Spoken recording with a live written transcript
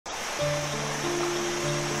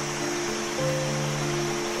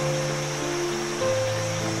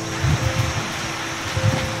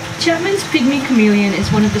Chapman's pygmy chameleon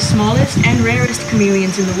is one of the smallest and rarest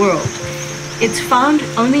chameleons in the world. It's found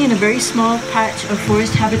only in a very small patch of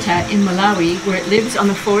forest habitat in Malawi, where it lives on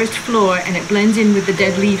the forest floor and it blends in with the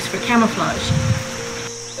dead leaves for camouflage.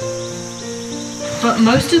 But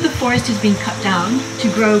most of the forest has been cut down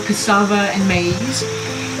to grow cassava and maize,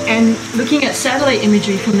 and looking at satellite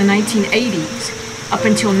imagery from the 1980s up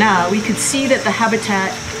until now, we could see that the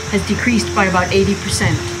habitat has decreased by about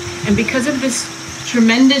 80%. And because of this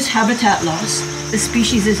tremendous habitat loss, the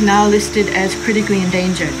species is now listed as critically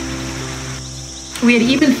endangered. We had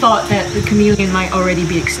even thought that the chameleon might already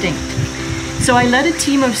be extinct. So I led a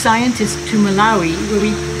team of scientists to Malawi, where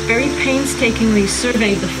we very painstakingly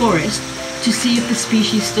surveyed the forest to see if the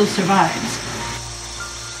species still survives.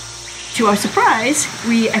 To our surprise,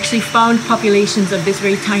 we actually found populations of this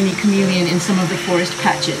very tiny chameleon in some of the forest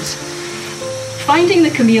patches. Finding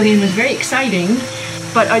the chameleon was very exciting,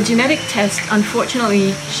 but our genetic test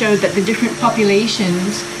unfortunately showed that the different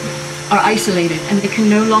populations are isolated and they can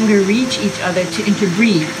no longer reach each other to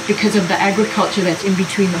interbreed because of the agriculture that's in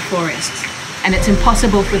between the forests. And it's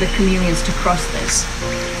impossible for the chameleons to cross this.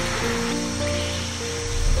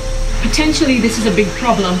 Potentially this is a big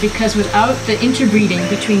problem because without the interbreeding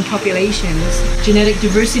between populations, genetic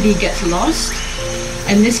diversity gets lost,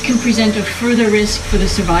 and this can present a further risk for the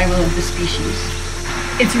survival of the species.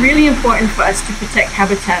 It's really important for us to protect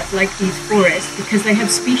habitats like these forests because they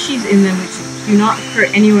have species in them which do not occur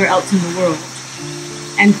anywhere else in the world.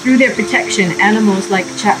 And through their protection, animals like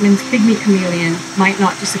Chapman's pygmy chameleon might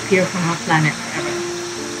not disappear from our planet forever.